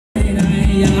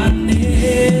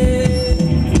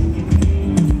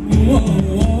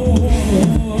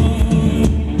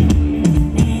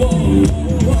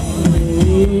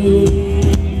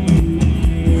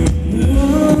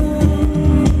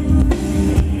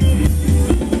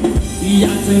อย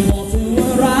ากจะบอกเธอว่า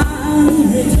รัก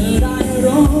ให้เธอได้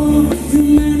รู้ถึง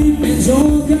แม้นี่เป็นโช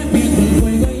ว์แค่เพียงคนคุ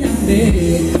ยก็ยังดี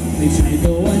ไม่ใช่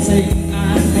ตัวจริงอา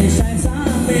จไม่ใช่สา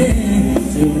มี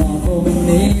จะรอตรง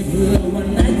นี้เพื่อวัน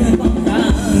ไหนเธอต้องกา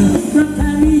รรักแท้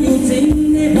มีอยู่จริง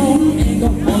ในผมเองก็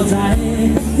เข้าใจ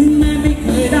ถึงแม้ไม่เค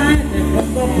ยได้แต่ผม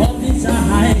ก็พร้อมที่จะ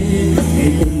ให้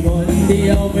คุณคนเดี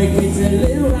ยวไม่คิดจะเ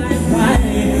ลี้ยวร้ายใคร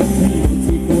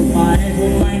ที่พูดไปผ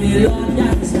มไม่ได้ร้อนยั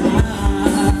นชา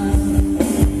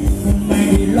ผมไม่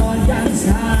ได้ร้อนยันช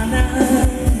านะ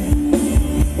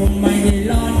ผมไม่ได้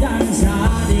ร้อนยันชา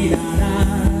ดีดาดา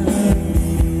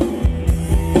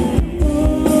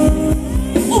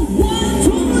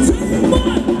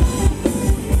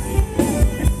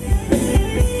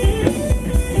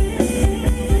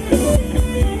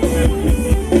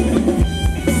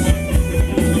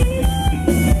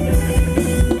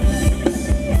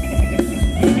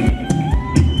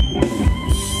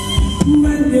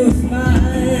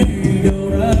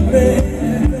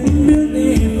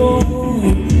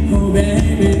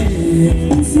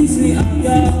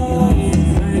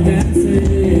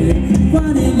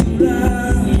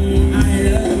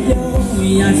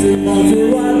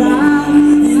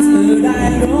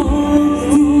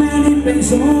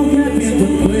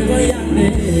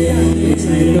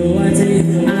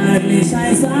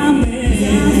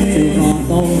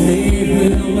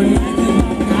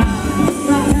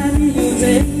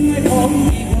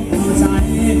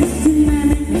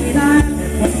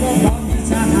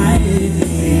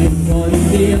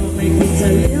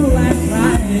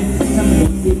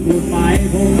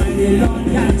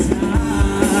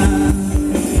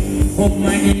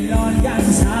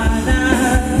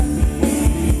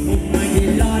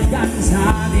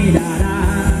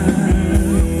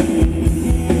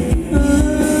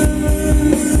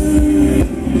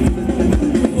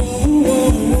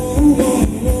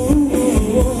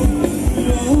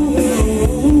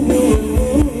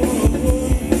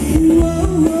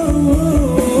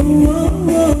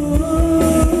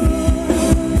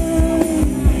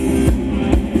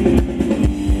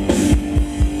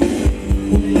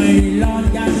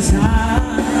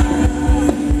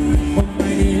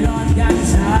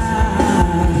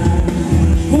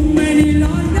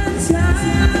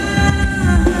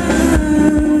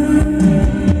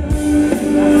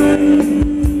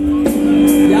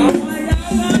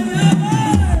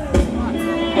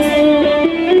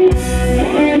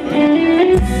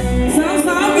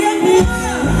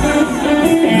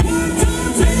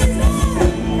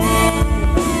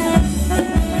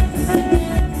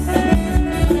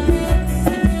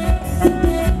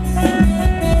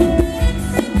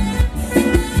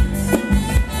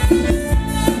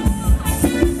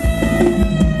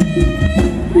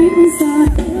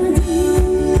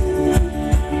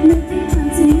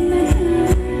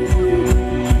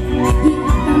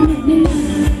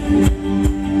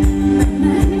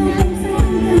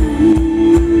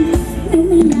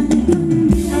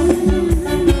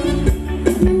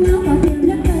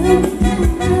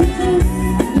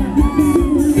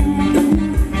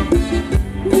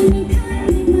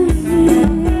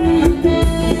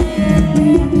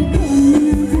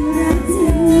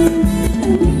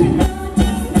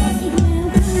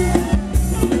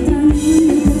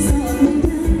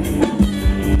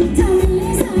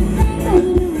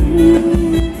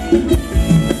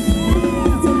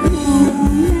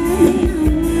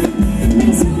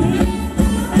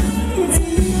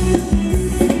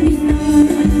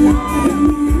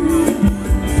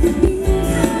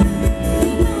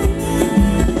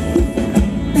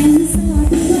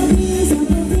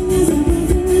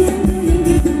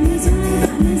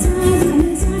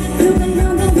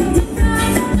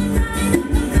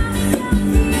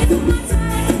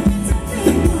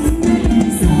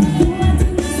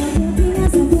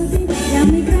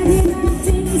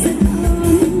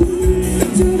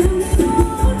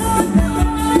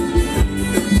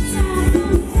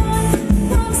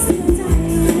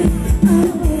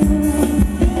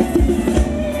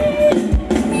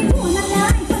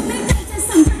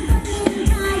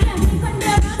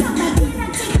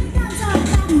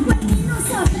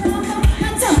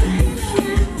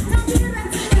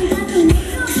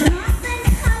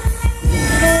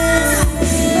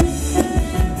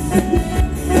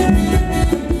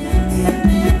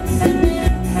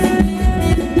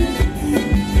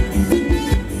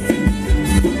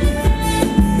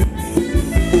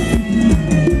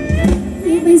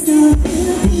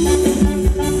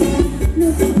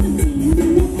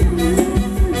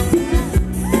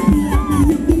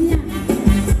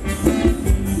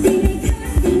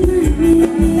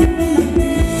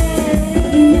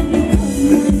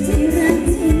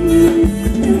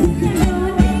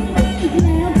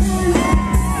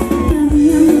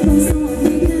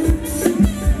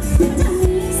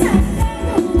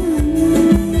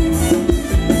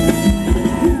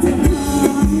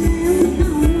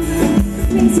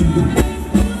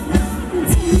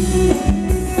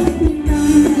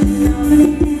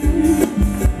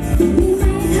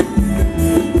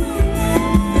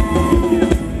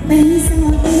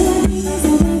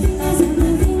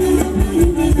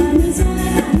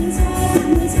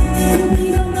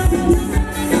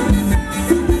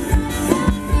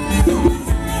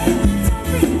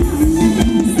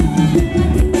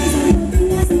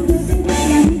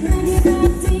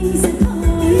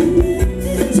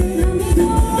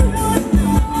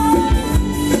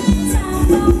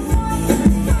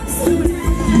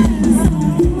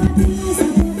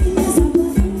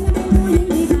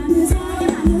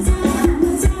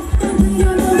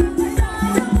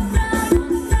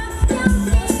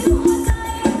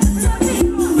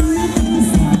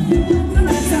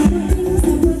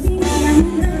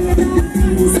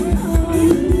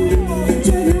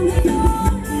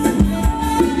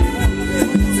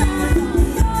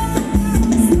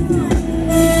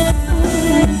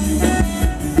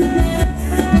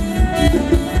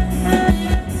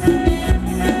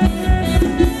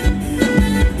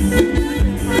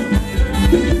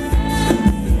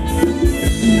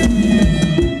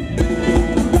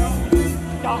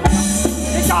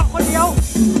เจาะคนเดียว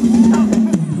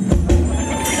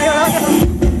เดียวแล้ว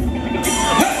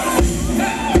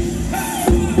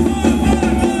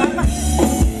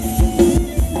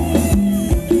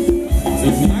สุ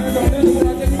ดท้ายก็ต้องเลือกตัวเร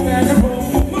าจะมีแฟนครับผ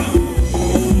ม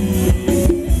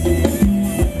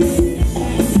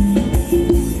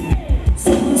ส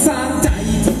งสารใจ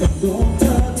ที่ต้องโดนเธ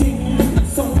อทิ้ง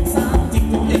สงสารจริง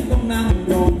ตัวเองต้องนั่ง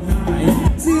ร้องไห้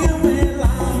เสียเวล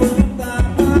าเมื่อตา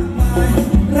มากมาย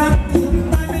รักเธอ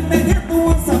ตายเป็นแค่ตัว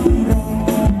สำรอ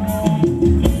ง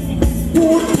พู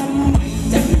ดทำไม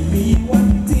จะไม่มีวัน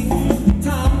จริงถ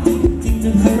ามจริงๆจ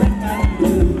ะเคยรักกันห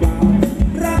รือเปล่า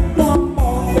รักปลอม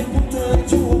เป็นของเธอ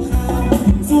ชั่วคราว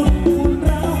สุดปวด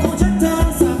ร้าวของฉันเธอ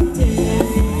สักที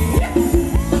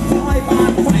คอยบา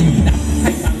นไฟดับใ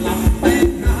ห้ตลับแป้ง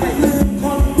หายลืมค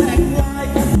อนแทคไลน์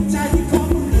กับผู้ชายที่เขา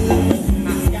เลือก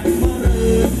หักกันเมื่อรื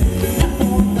นอยากน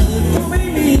อนตื่นก็ไม่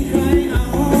มีใครเอา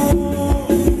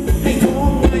ให้ท้อ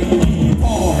งไม่มี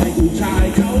พ่อให้ผู้ชาย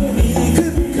เขามี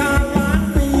ขึ้นค่าล้าน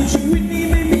ปีชีวิตนี้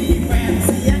ไม่มีแฟนเ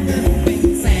สียเงินเป็น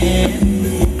แสน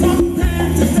ทดแทน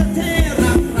ที่จะเท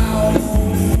รักเรา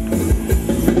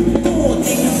โอ้จ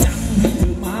ริงจังให้เธ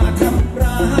อมาทำ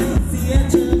ร้ายเสีย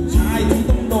เชิญชายที่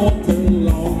ต้องโดนเธอหล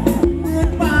อกเหมือน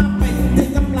ป้าเป็นที่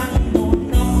กำลังโดน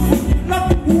น้องล็อก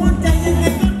หัวใจยังไง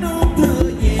ก็น้องเธอ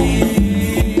เย่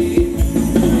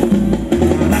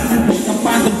รักทั้งหมดกับ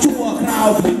บ้านต้องชั่วคราว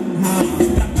พันหา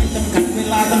รักไม่จำกัดเว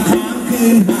ลาต้องค้างคื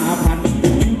น5,000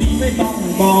อยู่ดีไม่ต้อง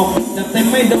บอกจะเต็ม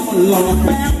ไม่โดนหลอกแ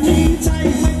บบนี้ใช่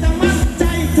ไหมแต่มั่นใจ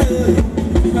เธออ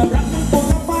ยู่รักทั้งหมด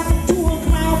กับบ้านชั่วค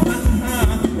ราวพันหา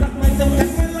รักไม่จำกัด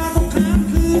เวลาต้องค้าง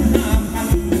คืน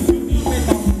5,000อยู่ดีไม่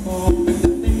ต้องบอกจะ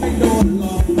เต็มไม่โดนหล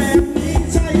อกแบบนี้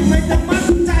ใช่ไหมแต่มั่น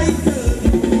ใจเธอ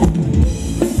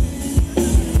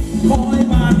คอย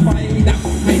บานไฟดับ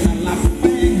ให้ตลับแ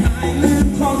ป้งหายลืม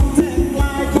คอนแทคไล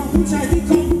น์ของผู้ชายที่เ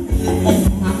ขาเลือกอก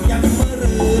หักยันเมื่อ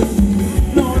รืน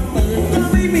นอนตื่นก็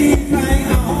ไม่มีใครเ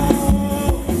อา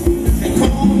ให้ท้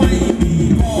องไม่มี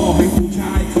พ่อให้ผู้ช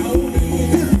ายเขาดี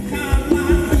ขึ้นค่าล้า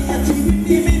นปีชีวิต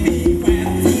นี้ไม่มีแฟน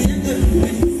เสียเงินเ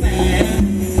ป็นแสน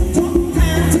ทดแท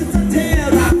นที่จะเท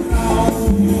รักเรา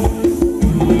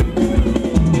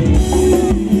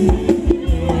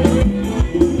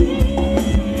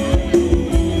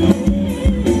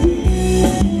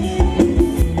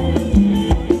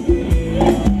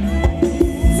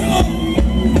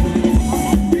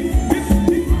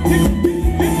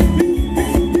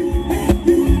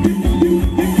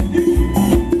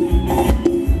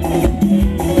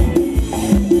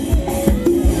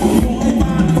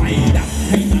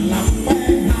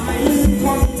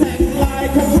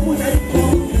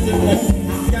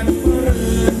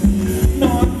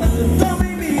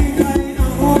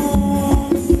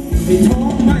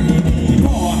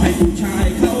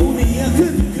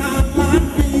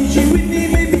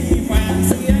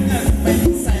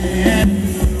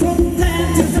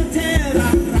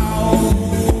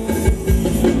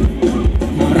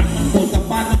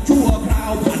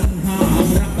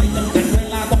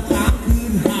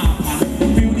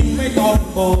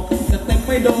จะเต็มไ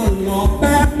ม่โดนหลอกแบ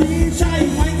บนี้ใช่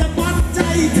ไหมจะมัดใจ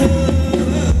เธอ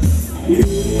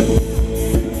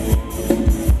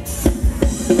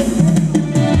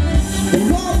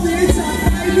รอบนี้จัด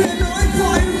ไปเมียน้อยค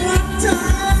อยรักจ้า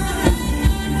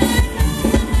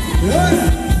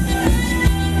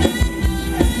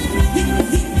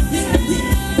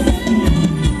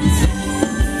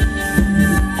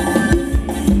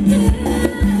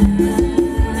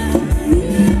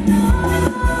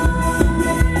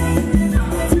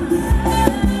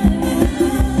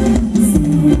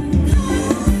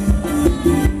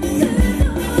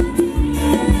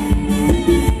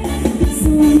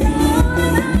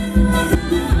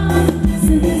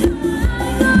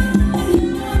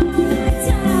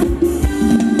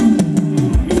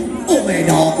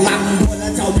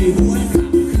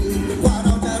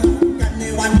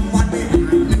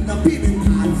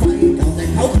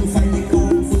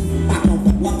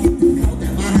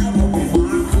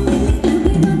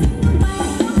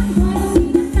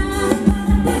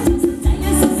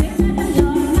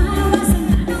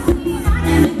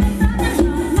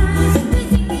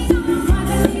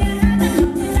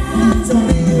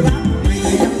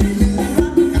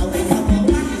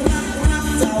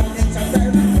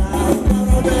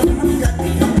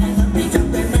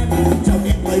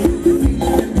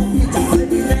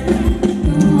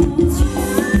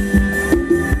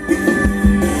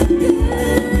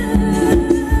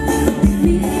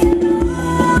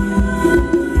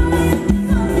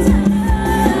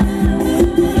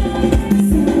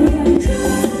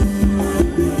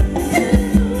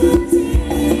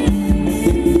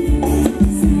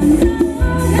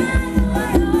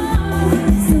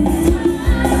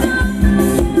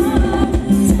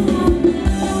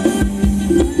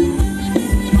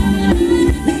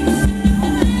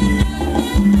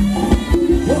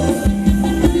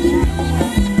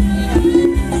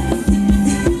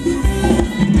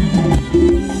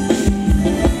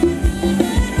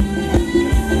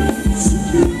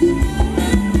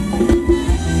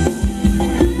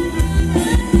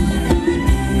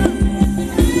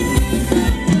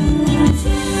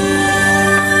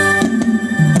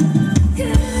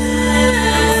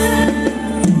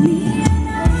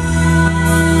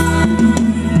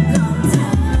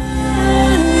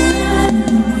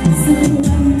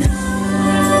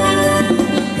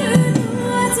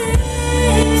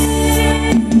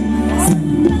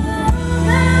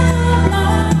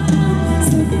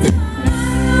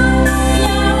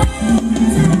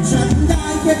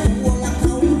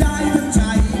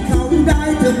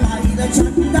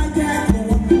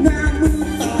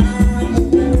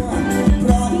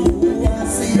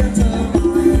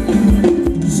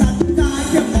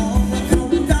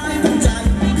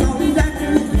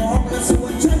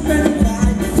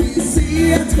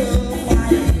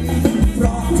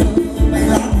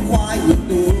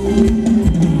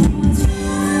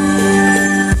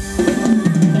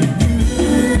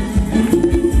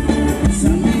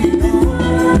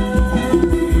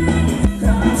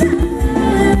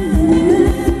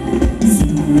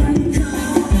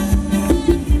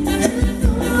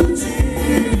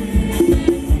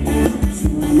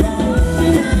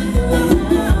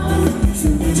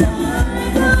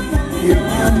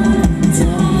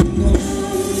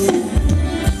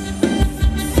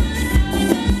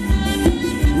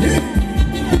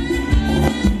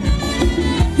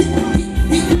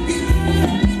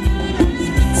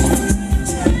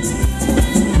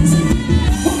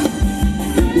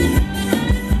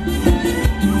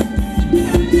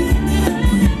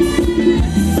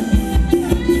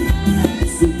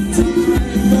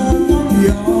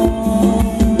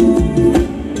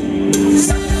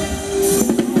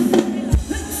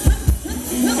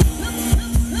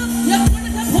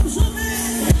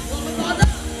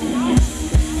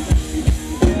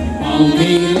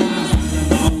กีฬา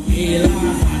เมากีฬา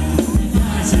ถ้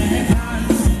าแชร์คาน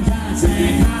ถ้าแช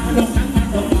ร์คานลงทั้งมัน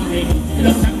ลงมาให้คนล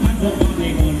งทั้งมันลงมาให้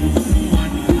คนมั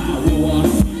นฆ่าวัว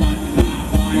มันฆ่า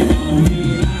ควายเมากี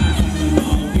ฬาเม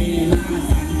ากีฬา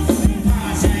ถ้า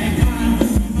แชร์คาน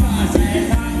ถ้าแชร์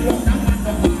คานลงทั้งมันล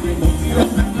งมาให้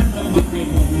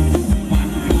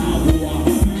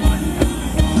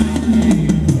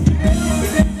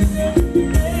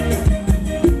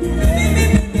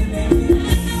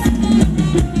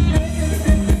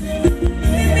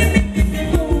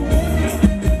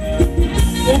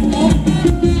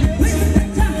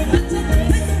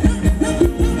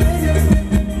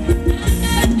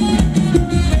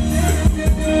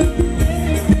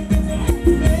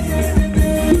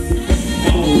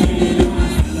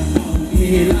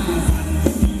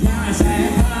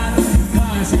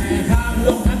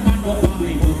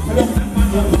คนลงทั้งมัน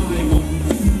ลงมาให้คน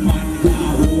มันฆ่า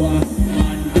วัว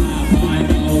มันฆ่าคว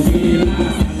าย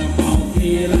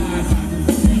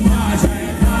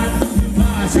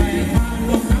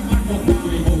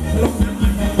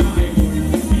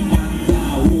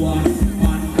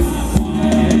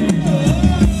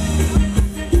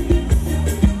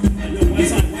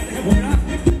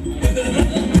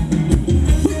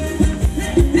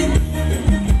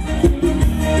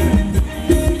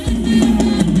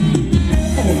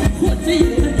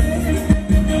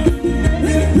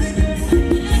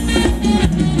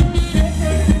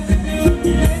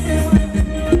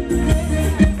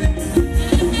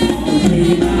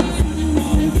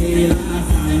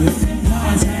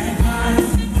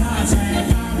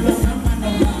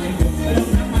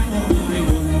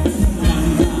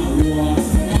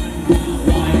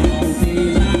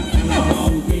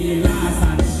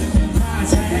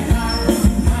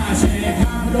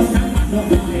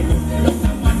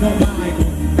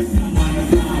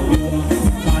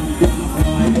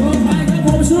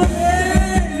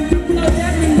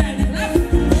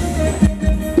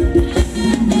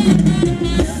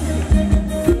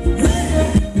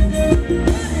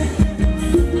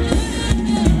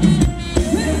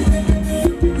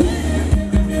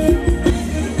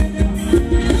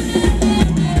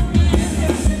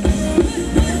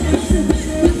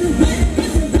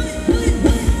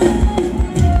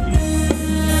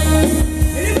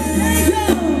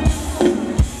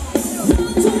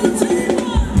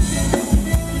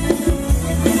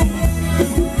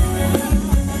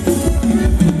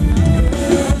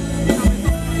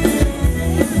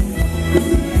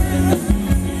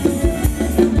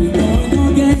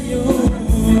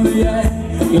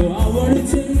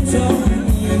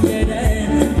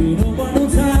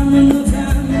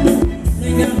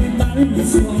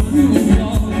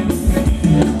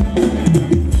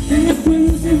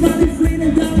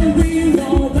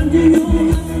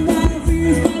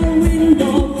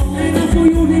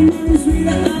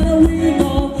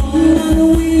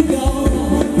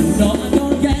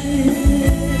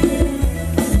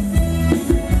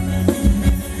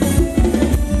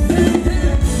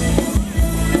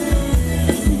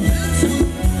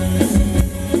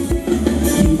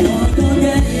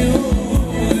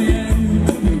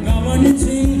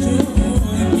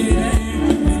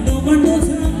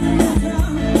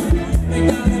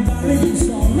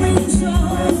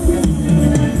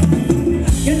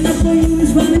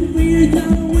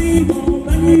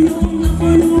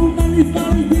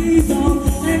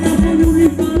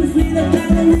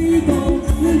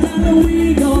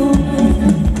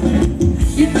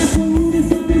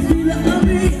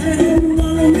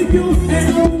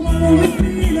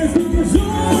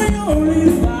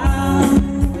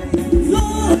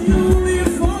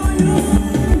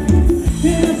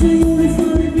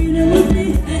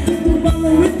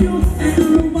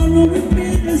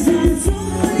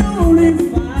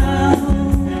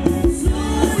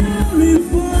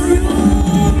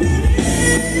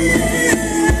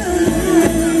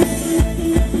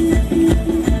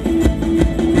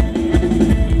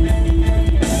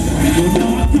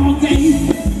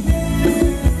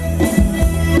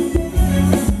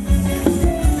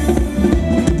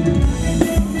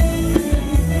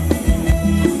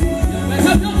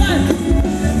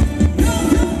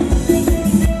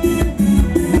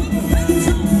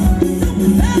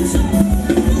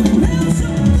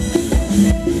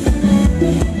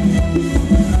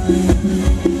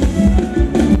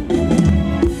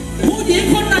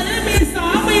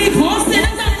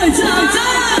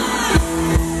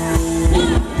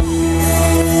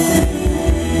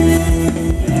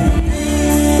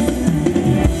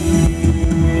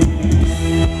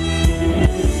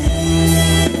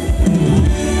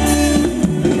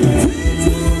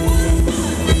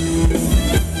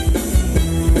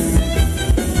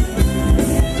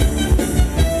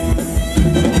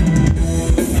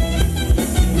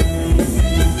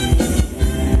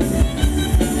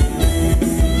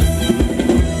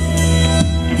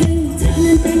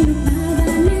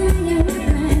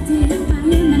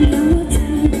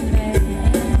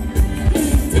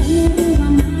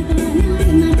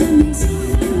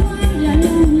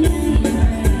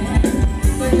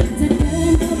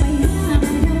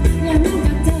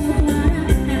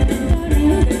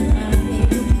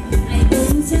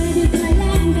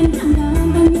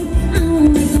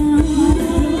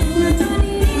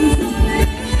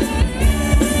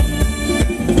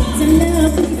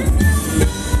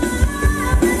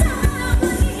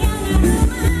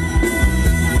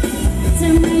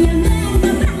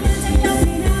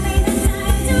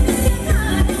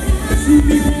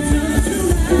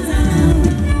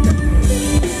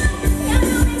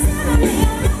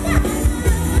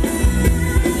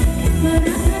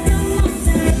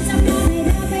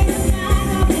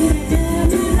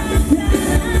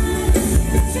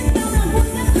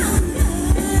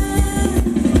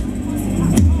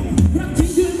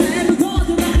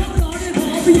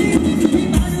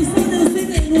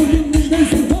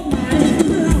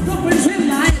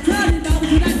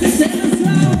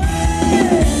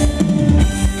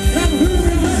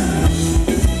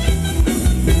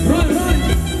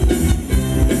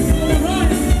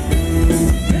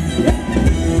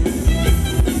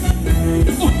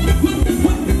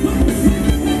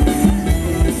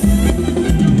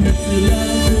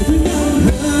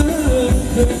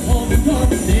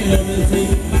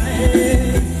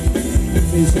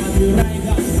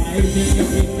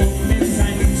โก